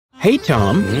Hey,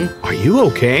 Tom, are you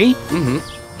okay?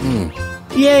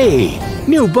 Yay!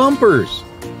 New bumpers!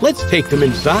 Let's take them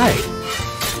inside.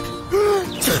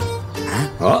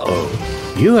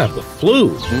 Uh-oh, you have the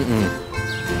flu.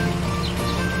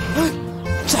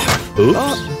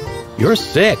 Oops, you're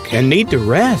sick and need to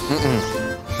rest.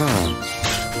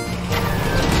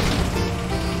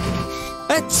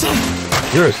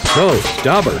 You're so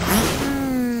stubborn.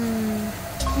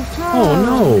 Oh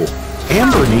no,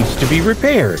 Amber needs to be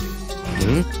repaired.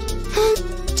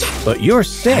 But you're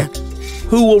sick.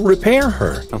 Who will repair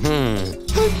her?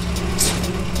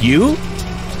 You?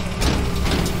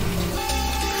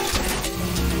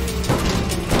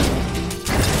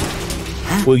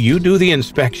 Will you do the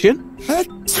inspection?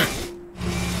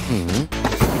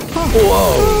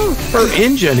 Whoa! Her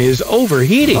engine is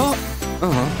overheating.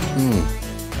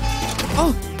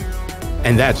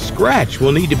 And that scratch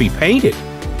will need to be painted.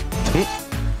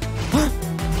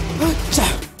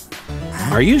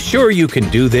 Are you sure you can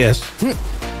do this?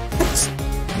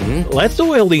 Let's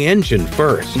oil the engine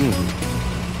first.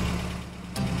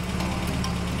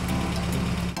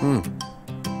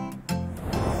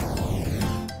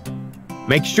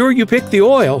 Make sure you pick the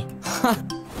oil.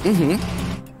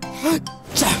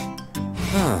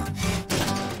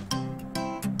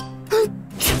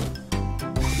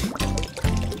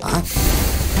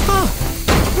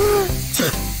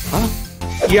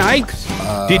 Yikes!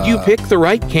 Did you pick the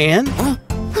right can?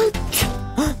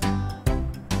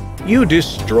 You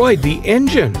destroyed the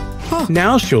engine.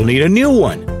 Now she'll need a new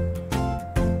one.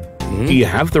 Do you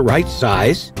have the right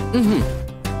size?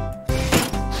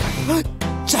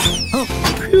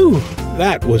 Phew,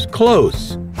 that was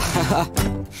close.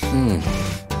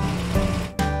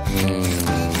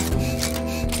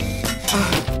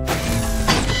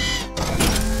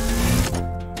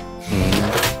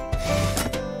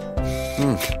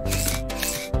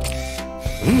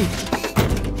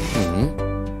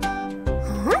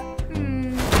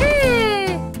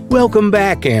 Welcome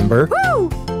back, Amber.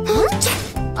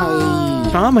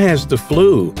 Tom has the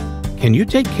flu. Can you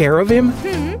take care of him?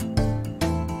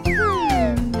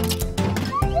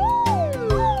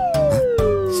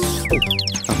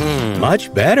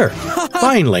 Much better.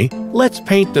 Finally, let's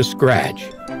paint the scratch.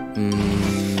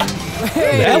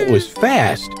 That was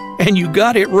fast, and you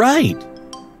got it right.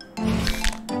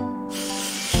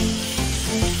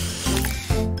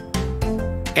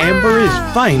 Amber is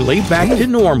finally back to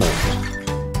normal.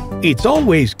 It's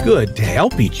always good to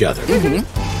help each other.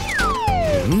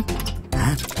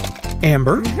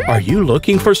 Amber, are you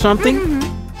looking for something?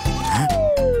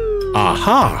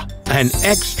 Aha! An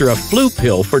extra flu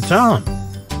pill for Tom.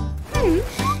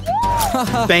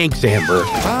 Thanks, Amber.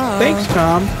 Thanks,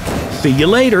 Tom. See you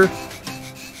later.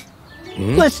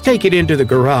 Let's take it into the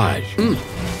garage.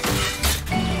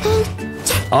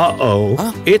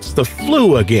 Uh-oh, it's the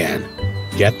flu again.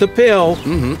 Get the pill.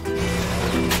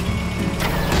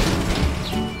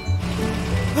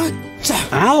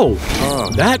 Ow!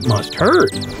 That must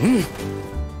hurt.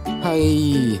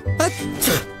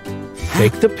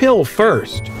 Take the pill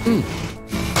first.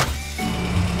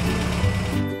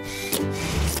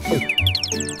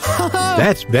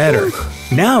 That's better.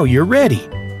 Now you're ready.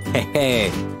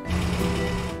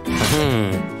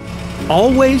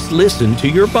 Always listen to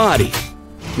your body.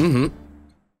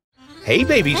 Hey,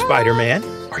 baby Spider-Man.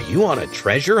 Are you on a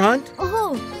treasure hunt?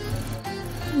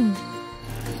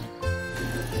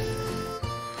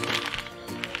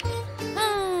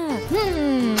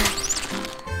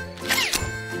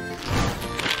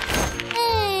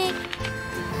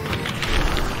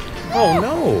 Oh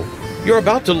no! You're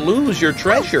about to lose your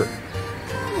treasure.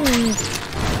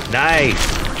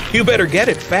 Nice. You better get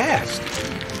it fast.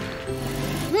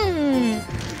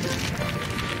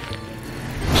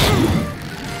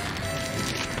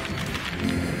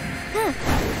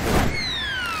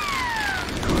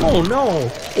 Oh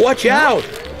no! Watch out!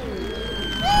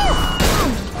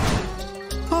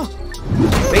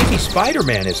 Baby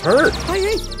Spider-Man is hurt.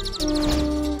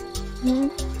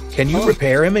 Can you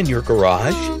repair him in your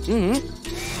garage?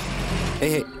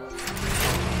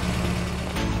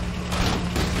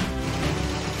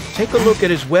 Take a look at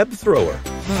his web thrower.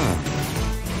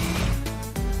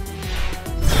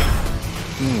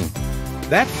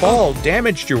 That fall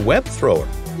damaged your web thrower.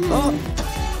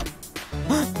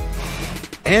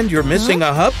 And you're missing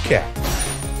a hubcap.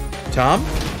 Tom,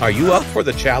 are you up for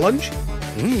the challenge?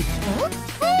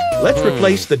 Let's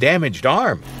replace the damaged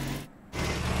arm.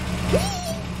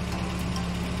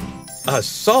 A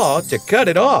saw to cut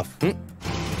it off.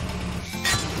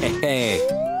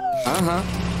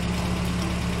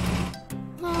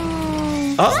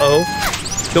 Uh-oh.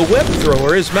 The web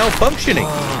thrower is malfunctioning.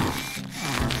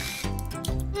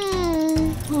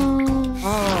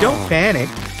 Don't panic.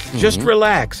 Just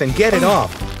relax and get it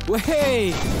off.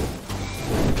 Way!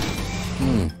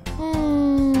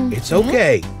 It's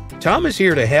okay. Tom is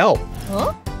here to help.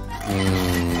 Huh?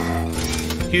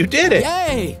 You did it.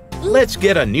 Yay! Let's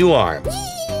get a new arm.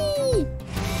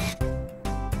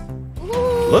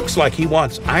 Looks like he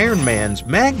wants Iron Man's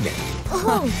magnet.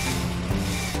 Oh.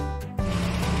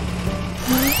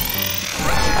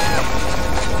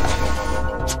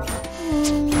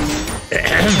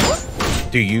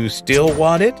 Do you still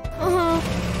want it?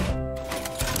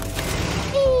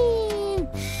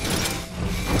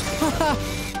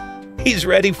 He's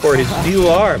ready for his new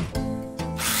arm.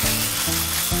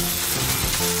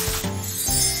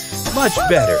 Much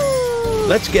better.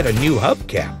 Let's get a new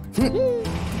hubcap.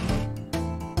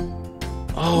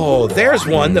 Oh, there's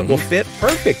one that will fit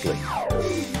perfectly.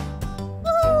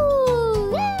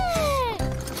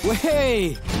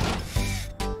 Way!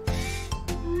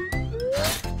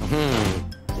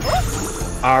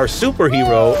 Our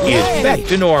superhero is back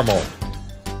to normal.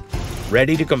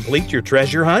 Ready to complete your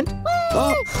treasure hunt?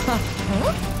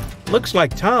 Looks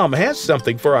like Tom has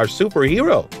something for our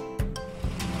superhero.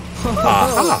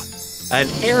 Aha! An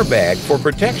airbag for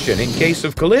protection in case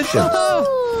of collision.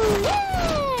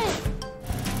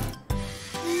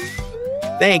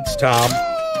 Thanks, Tom.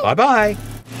 Bye-bye.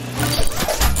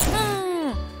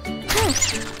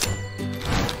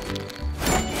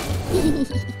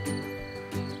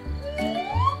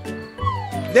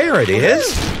 There it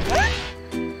is.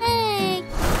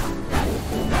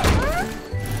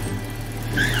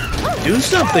 Do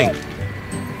something.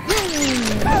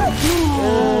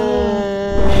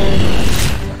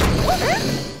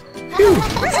 Phew.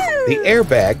 The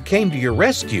airbag came to your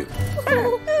rescue.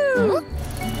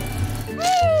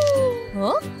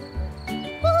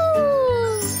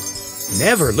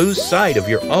 Never lose sight of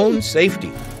your own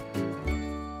safety.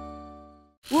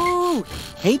 Woo!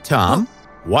 Hey, Tom.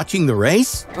 Watching the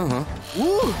race?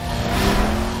 Woo!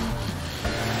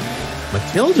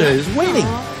 Matilda is winning.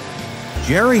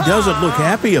 Jerry doesn't look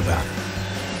happy about it.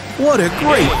 What a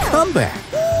great comeback.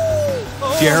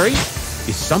 Jerry,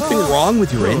 is something wrong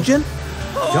with your engine?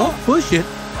 Don't push it.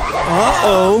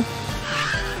 Uh-oh.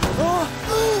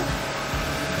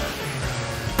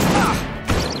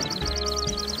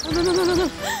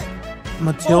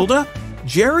 Matilda,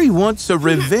 Jerry wants a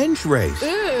revenge race.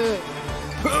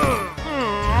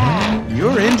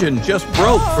 Your engine just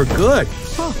broke for good.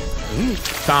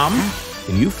 Tom,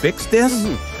 can you fix this?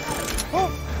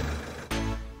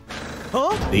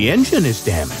 The engine is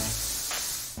damaged.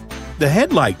 The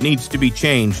headlight needs to be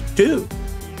changed too.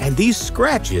 And these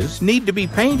scratches need to be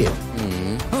painted.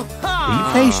 Be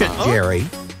patient, Jerry.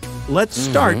 Let's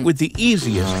start with the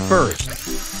easiest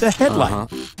first. The headlight.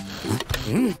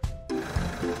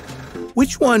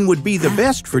 Which one would be the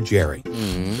best for Jerry?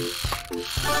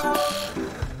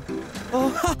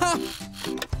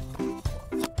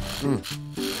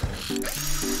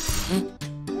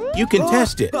 You can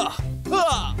test it.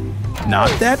 Not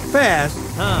that fast.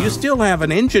 You still have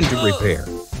an engine to repair.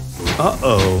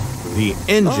 Uh-oh, the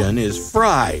engine is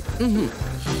fried.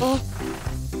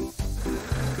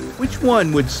 Which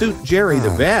one would suit Jerry the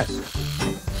best?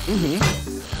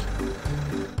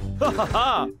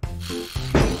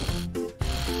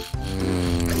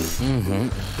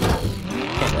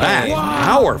 That's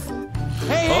powerful.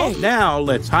 Hey! Now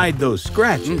let's hide those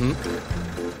scratches.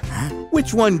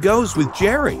 Which one goes with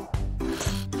Jerry?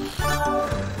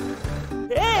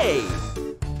 Hey!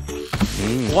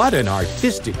 What an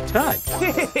artistic touch.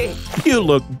 You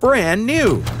look brand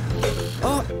new.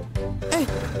 Hey!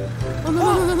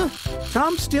 No.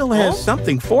 Tom still has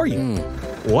something for you.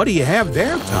 What do you have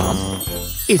there, Tom?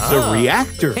 It's a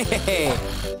reactor. Hey!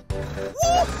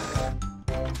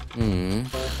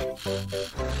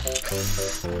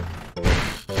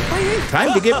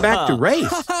 Time to get back to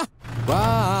race.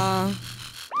 Bye.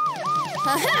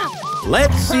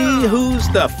 Let's see who's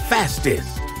the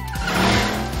fastest.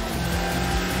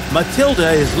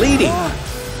 Matilda is leading.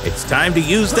 It's time to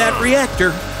use that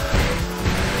reactor.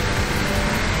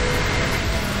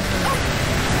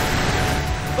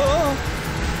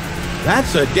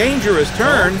 That's a dangerous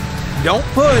turn. Don't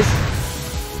push.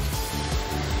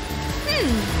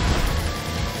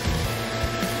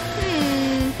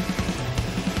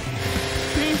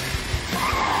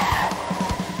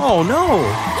 Oh no!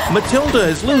 Matilda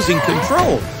is losing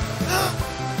control.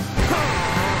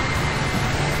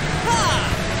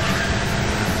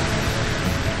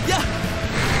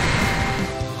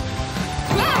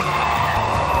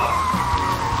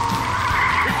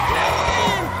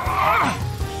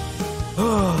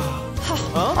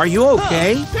 Are you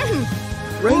okay?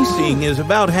 Racing is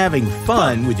about having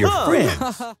fun with your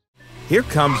friends. Here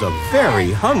comes a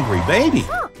very hungry baby.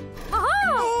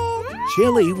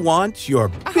 Chili wants your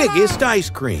biggest ice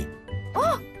cream.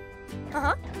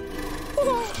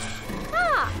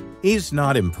 He's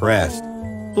not impressed.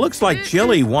 Looks like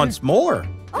Chili wants more.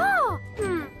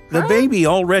 The baby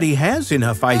already has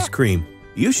enough ice cream.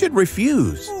 You should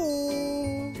refuse.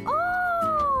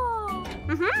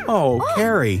 Oh,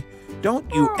 Carrie, don't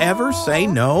you ever say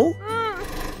no?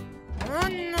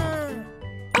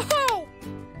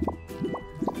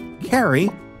 Carrie,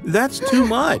 that's too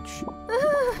much.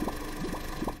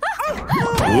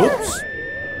 Whoops.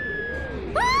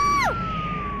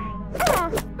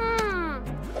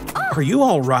 Are you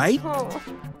all right?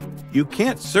 You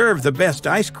can't serve the best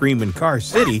ice cream in Car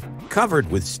City covered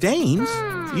with stains.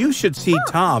 You should see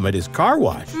Tom at his car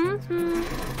wash.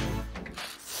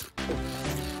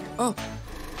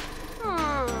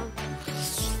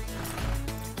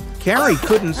 Carrie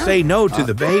couldn't say no to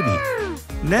the baby.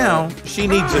 Now she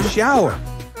needs a shower.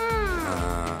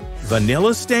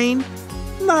 Vanilla stain?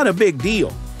 Not a big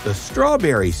deal. The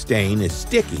strawberry stain is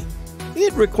sticky.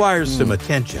 It requires some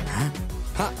attention.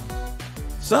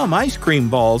 Some ice cream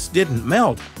balls didn't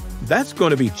melt. That's going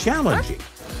to be challenging.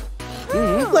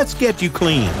 Let's get you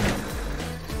clean.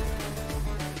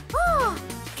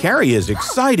 Carrie is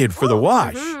excited for the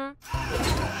wash.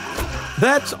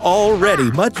 That's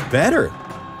already much better.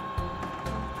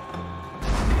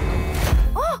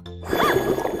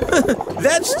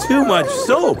 That's too much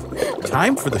soap.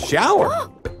 Time for the shower.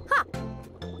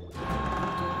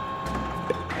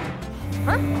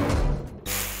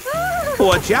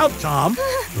 Watch out, Tom.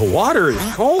 The water is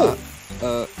cold.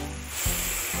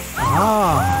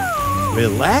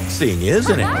 Relaxing,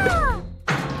 isn't it?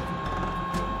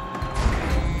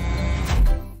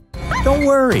 Don't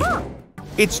worry.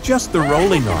 It's just the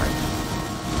rolling arm.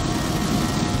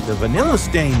 The vanilla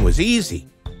stain was easy.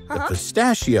 The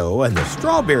pistachio and the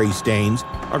strawberry stains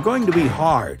are going to be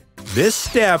hard. This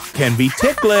step can be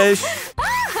ticklish.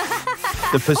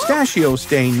 The pistachio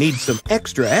stain needs some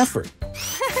extra effort.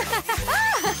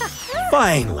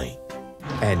 Finally.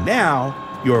 And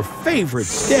now, your favorite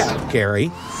step, Carrie.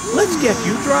 Let's get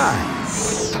you dry.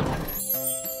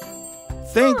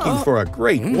 Thank you for a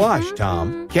great wash,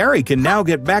 Tom. Carrie can now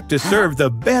get back to serve the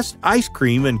best ice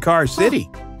cream in Car City.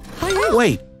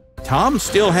 Wait. Tom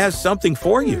still has something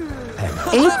for you. An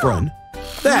apron?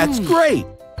 That's great.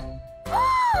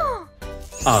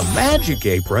 A magic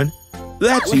apron?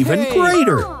 That's even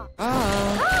greater.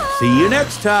 See you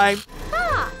next time.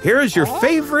 Here's your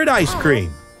favorite ice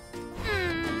cream.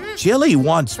 Chili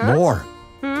wants more.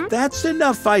 That's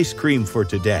enough ice cream for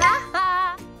today.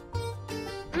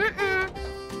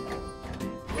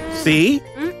 See?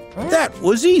 That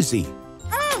was easy.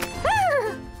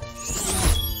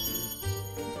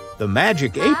 The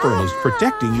magic apron is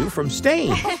protecting you from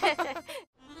stains.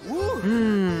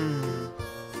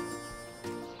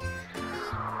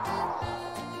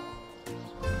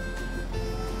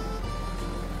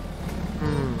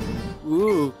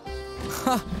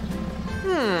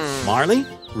 Marley,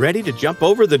 ready to jump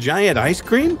over the giant ice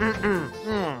cream?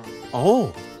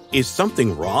 Oh, is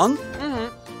something wrong?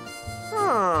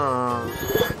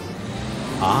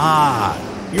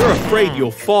 You're afraid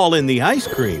you'll fall in the ice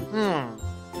cream.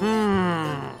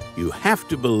 You have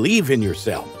to believe in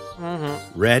yourself.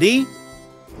 Ready?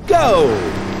 Go!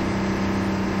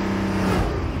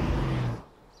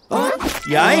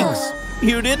 Yikes!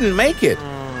 You didn't make it.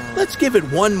 Let's give it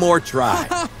one more try.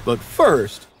 But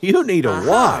first, you need a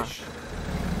wash.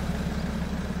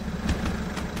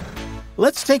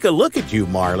 Let's take a look at you,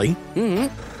 Marley.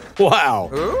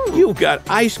 Wow, you've got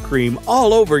ice cream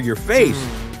all over your face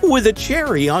with a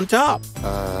cherry on top.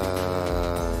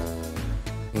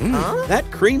 That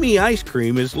creamy ice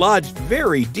cream is lodged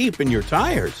very deep in your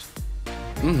tires.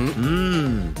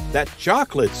 That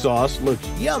chocolate sauce looks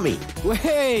yummy.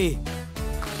 Hey!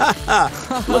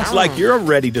 Looks like you're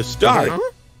ready to start.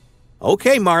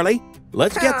 Okay, Marley,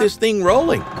 let's get this thing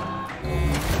rolling.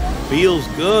 Feels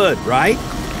good, right?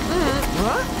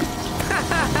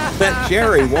 That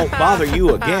cherry won't bother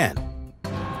you again.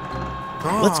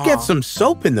 Let's get some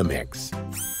soap in the mix.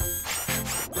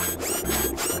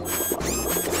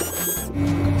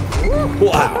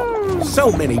 Wow,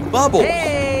 so many bubbles.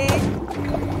 Hey!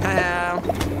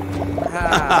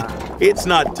 It's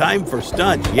not time for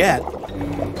stunts yet.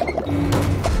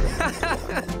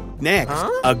 Next,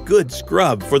 a good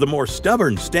scrub for the more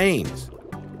stubborn stains.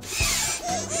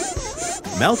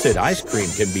 Melted ice cream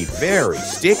can be very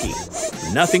sticky.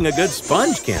 Nothing a good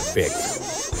sponge can't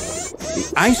fix.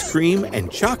 The ice cream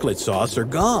and chocolate sauce are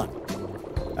gone.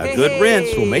 A good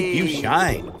rinse will make you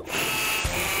shine.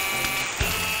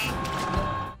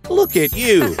 Look at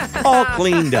you, all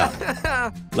cleaned up.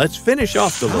 Let's finish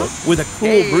off the look with a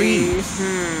cool breeze.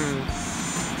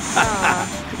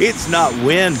 It's not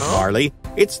wind, Marley.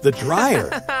 It's the dryer.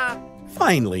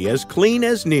 Finally as clean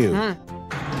as new.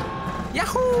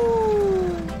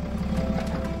 Yahoo!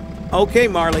 Okay,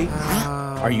 Marley.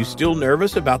 Are you still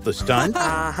nervous about the stunt?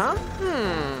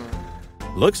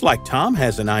 Looks like Tom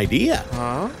has an idea.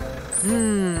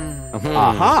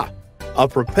 Aha! A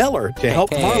propeller to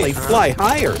help Marley fly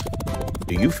higher.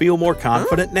 Do you feel more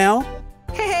confident now?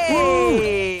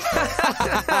 Hey!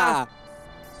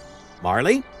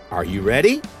 Marley, are you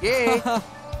ready? Yeah.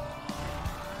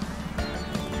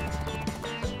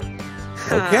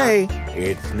 Okay,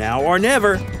 it's now or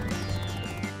never.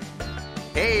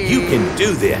 Hey! You can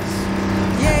do this.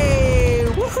 Yay!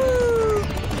 Woohoo!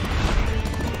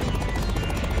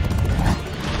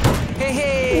 Hey,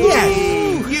 hey!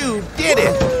 Yes, you did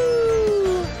it.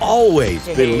 Always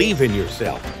believe in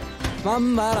yourself.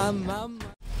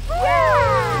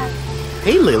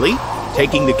 Hey, Lily,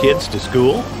 taking the kids to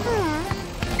school?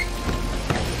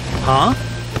 Huh?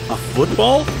 A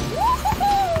football?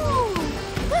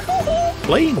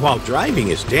 Playing while driving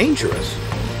is dangerous.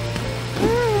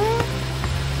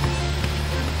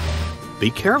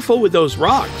 Be careful with those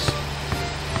rocks.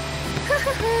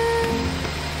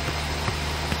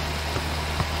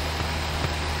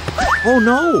 Oh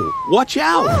no! Watch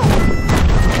out!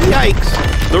 Yikes!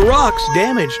 The rocks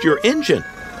damaged your engine.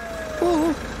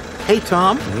 Hey,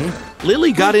 Tom.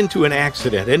 Lily got into an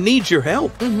accident and needs your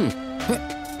help.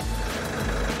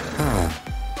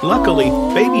 Luckily,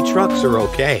 baby trucks are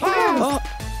okay.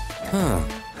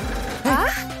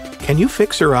 Can you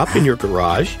fix her up in your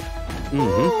garage?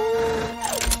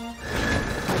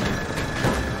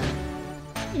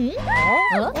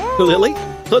 Lily,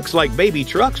 looks like baby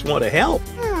trucks want to help.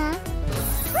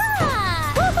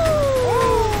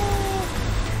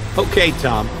 Okay,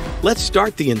 Tom, let's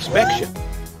start the inspection.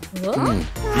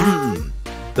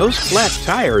 Those flat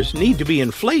tires need to be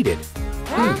inflated.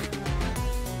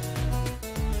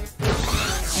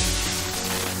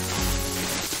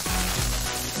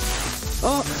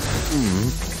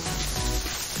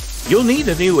 You'll need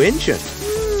a new engine.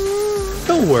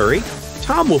 Don't worry,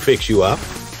 Tom will fix you up.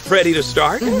 Ready to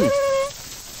start?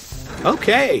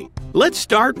 Okay, let's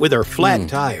start with our flat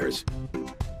tires.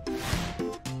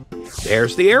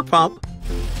 There's the air pump.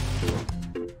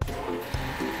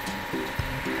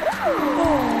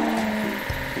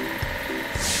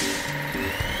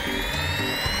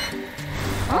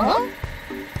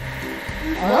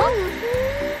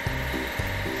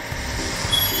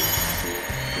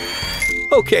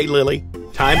 Okay, Lily,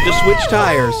 time to switch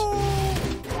tires.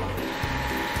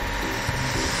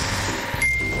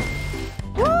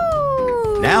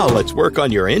 Now let's work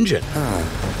on your engine.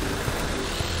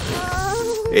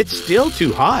 It's still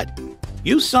too hot.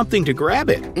 Use something to grab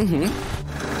it.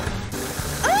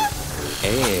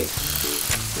 Hey.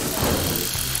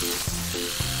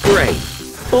 Great.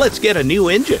 Let's get a new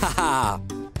engine.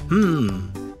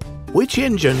 Which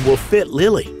engine will fit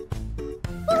Lily?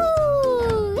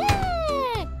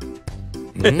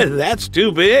 That's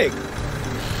too big.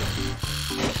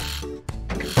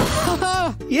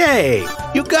 Yay!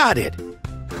 You got it.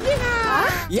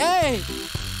 Yay!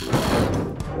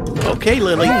 Okay,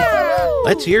 Lily.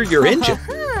 Let's hear your engine.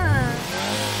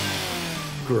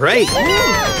 Great.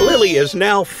 Lily is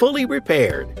now fully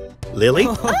repaired. Lily,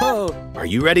 are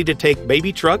you ready to take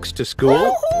baby trucks to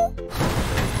school?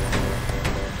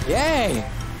 Yay!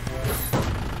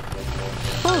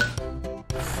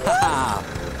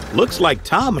 Looks like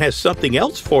Tom has something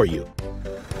else for you.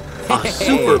 A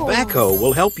super backhoe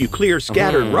will help you clear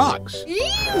scattered rocks.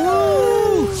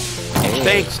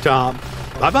 Thanks, Tom.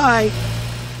 Bye-bye.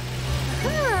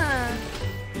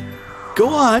 Go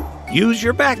on, use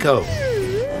your backhoe.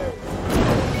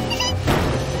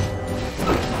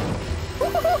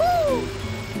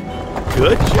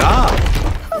 Good job.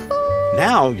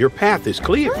 Now your path is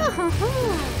clear.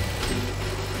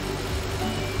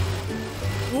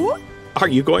 Are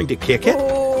you going to kick it?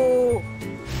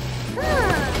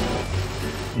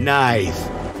 Nice.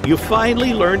 You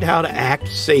finally learned how to act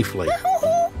safely.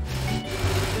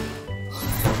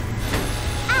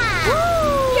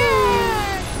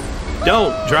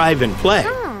 Don't drive and play.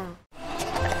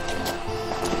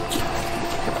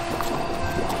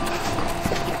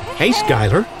 Hey,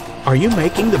 Skylar, are you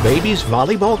making the baby's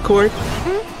volleyball court?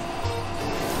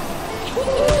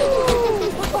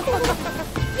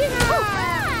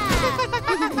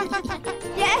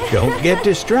 Don't get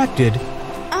distracted.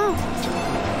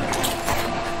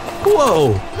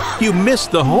 Whoa, you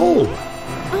missed the hole.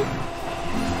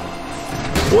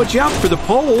 Watch out for the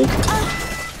pole.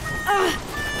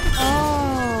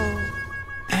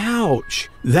 Ouch!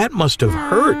 That must have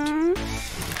hurt.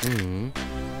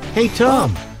 Hey,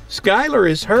 Tom. Skylar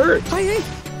is hurt. Hey.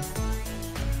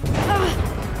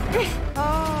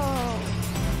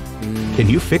 Can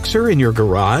you fix her in your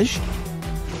garage?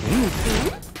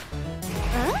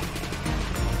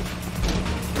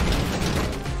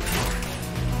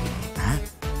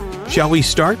 Shall we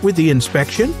start with the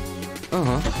inspection?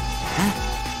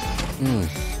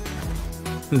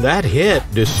 That hit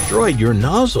destroyed your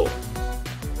nozzle.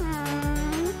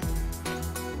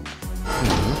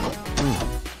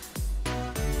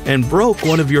 And broke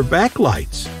one of your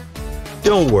backlights.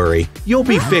 Don't worry, you'll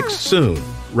be fixed soon.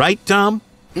 Right, Tom?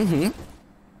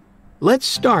 Let's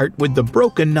start with the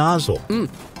broken nozzle.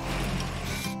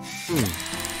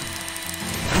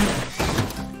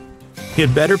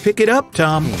 You'd better pick it up,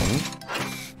 Tom.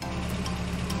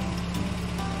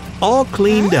 All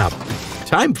cleaned up.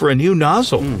 Time for a new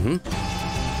nozzle.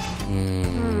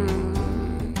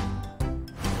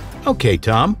 Okay,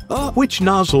 Tom. Which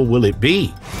nozzle will it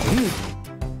be?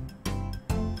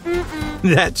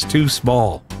 That's too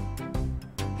small.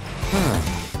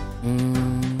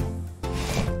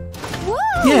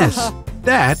 Yes,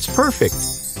 that's perfect.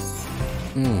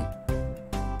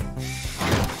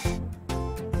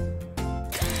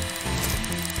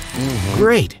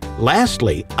 Great.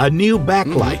 Lastly, a new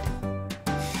backlight.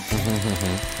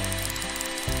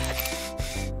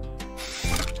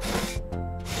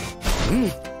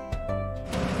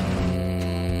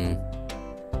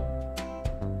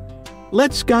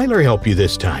 Let Skylar help you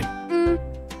this time.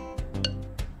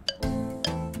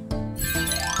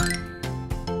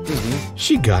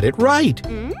 She got it right.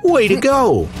 Way to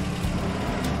go.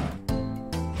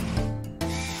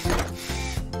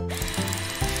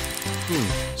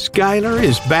 Skylar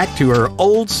is back to her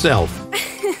old self.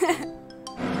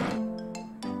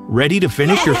 Ready to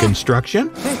finish your construction?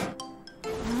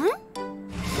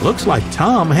 Looks like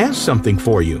Tom has something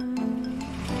for you.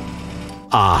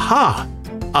 Aha!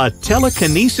 A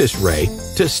telekinesis ray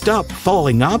to stop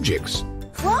falling objects.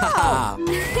 Wow.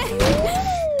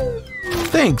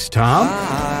 Thanks, Tom.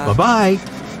 Bye-bye.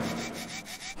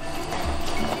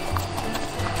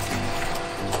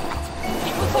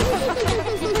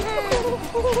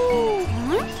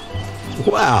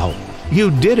 Wow,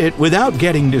 you did it without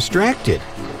getting distracted.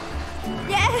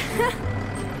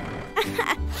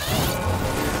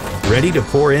 Ready to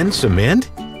pour in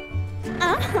cement?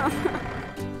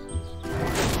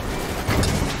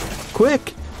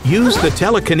 Quick, use the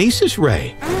telekinesis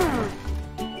ray.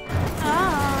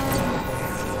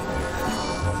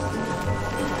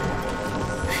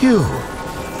 Phew,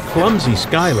 clumsy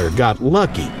Skylar got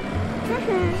lucky.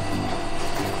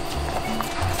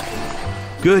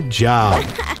 Good job.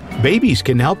 Babies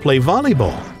can now play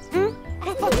volleyball.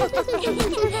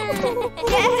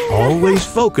 Always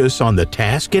focus on the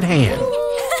task at hand.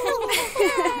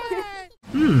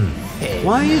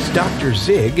 Why is Dr.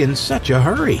 Zig in such a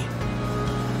hurry?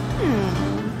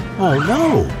 Oh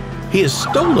no, he has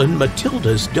stolen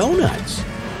Matilda's donuts.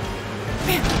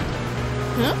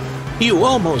 You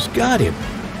almost got him.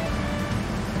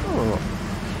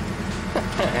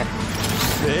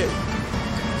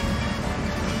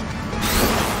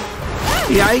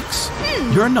 Yikes!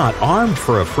 You're not armed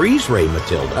for a freeze ray,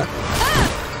 Matilda.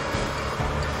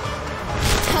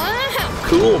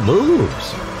 Cool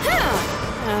moves.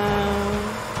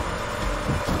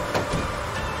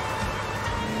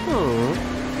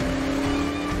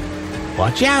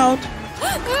 Watch out!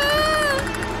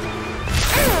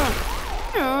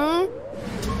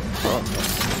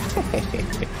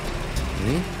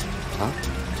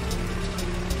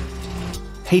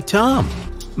 Hey, Tom.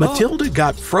 Matilda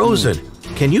got frozen.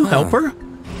 Can you help her?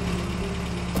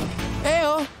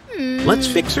 Let's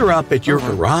fix her up at your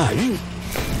garage.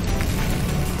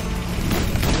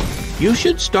 You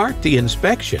should start the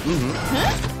inspection.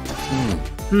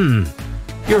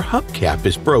 Your hubcap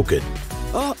is broken.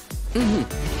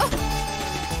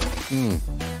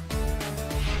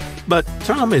 But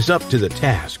Tom is up to the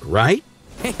task, right?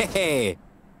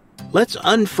 Let's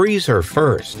unfreeze her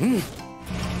first.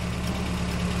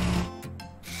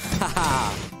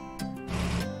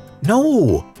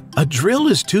 No, a drill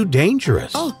is too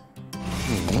dangerous.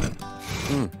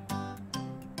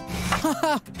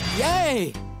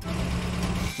 Yay!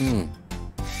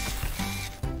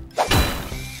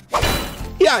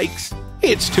 Yikes!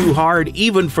 It's too hard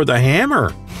even for the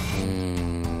hammer.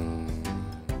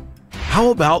 How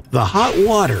about the hot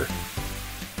water?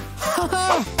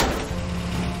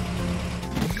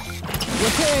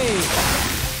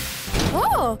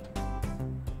 Oh!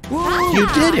 You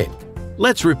did it!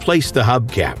 Let's replace the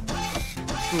hubcap.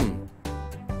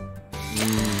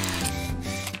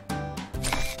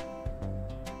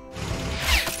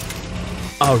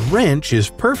 A wrench is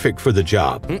perfect for the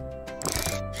job.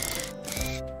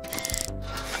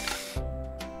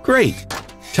 Great!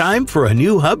 Time for a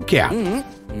new hubcap.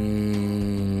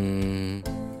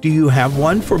 Do you have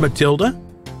one for Matilda?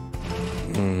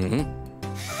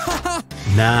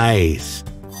 Nice!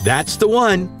 That's the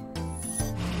one!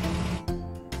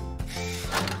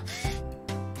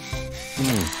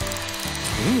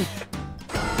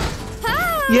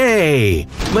 Yay!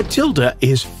 Matilda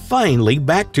is finally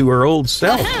back to her old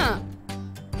self.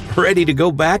 Ready to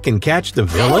go back and catch the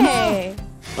villain? Hey.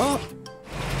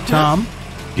 Tom,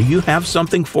 do you have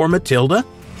something for Matilda?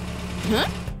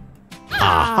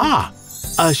 Aha!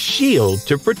 A shield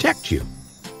to protect you.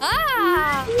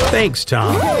 Thanks,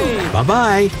 Tom.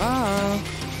 Bye-bye.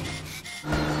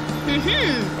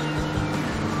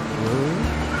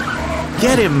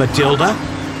 Get him, Matilda.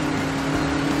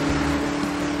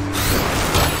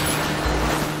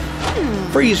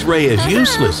 Freeze ray is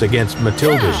useless against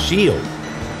Matilda's shield.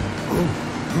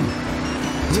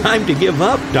 Time to give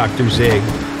up, Dr. Zig.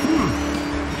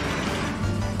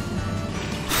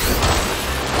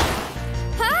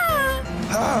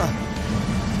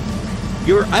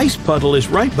 Your ice puddle is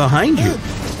right behind you.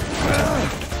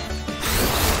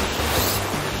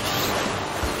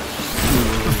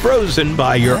 Frozen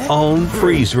by your own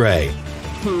freeze ray.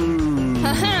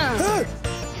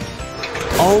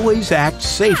 Always act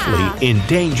safely in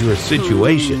dangerous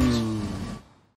situations.